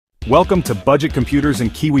Welcome to Budget Computers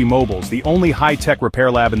and Kiwi Mobiles, the only high-tech repair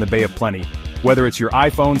lab in the Bay of Plenty. Whether it's your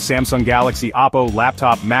iPhone, Samsung Galaxy, Oppo,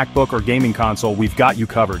 laptop, MacBook, or gaming console, we've got you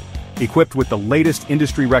covered. Equipped with the latest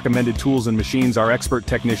industry-recommended tools and machines, our expert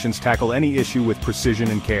technicians tackle any issue with precision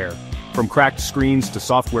and care. From cracked screens to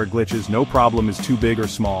software glitches, no problem is too big or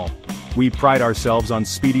small. We pride ourselves on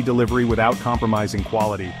speedy delivery without compromising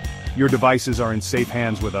quality. Your devices are in safe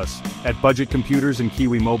hands with us. At Budget Computers and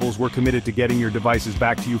Kiwi Mobiles, we're committed to getting your devices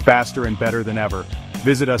back to you faster and better than ever.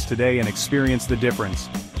 Visit us today and experience the difference.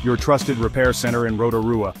 Your trusted repair center in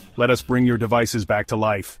Rotorua. Let us bring your devices back to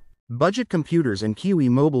life. Budget Computers and Kiwi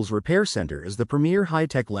Mobiles Repair Center is the premier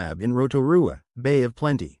high-tech lab in Rotorua, Bay of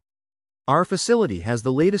Plenty. Our facility has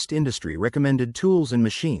the latest industry-recommended tools and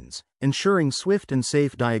machines, ensuring swift and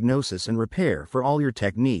safe diagnosis and repair for all your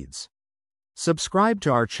tech needs. Subscribe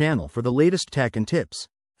to our channel for the latest tech and tips.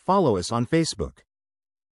 Follow us on Facebook.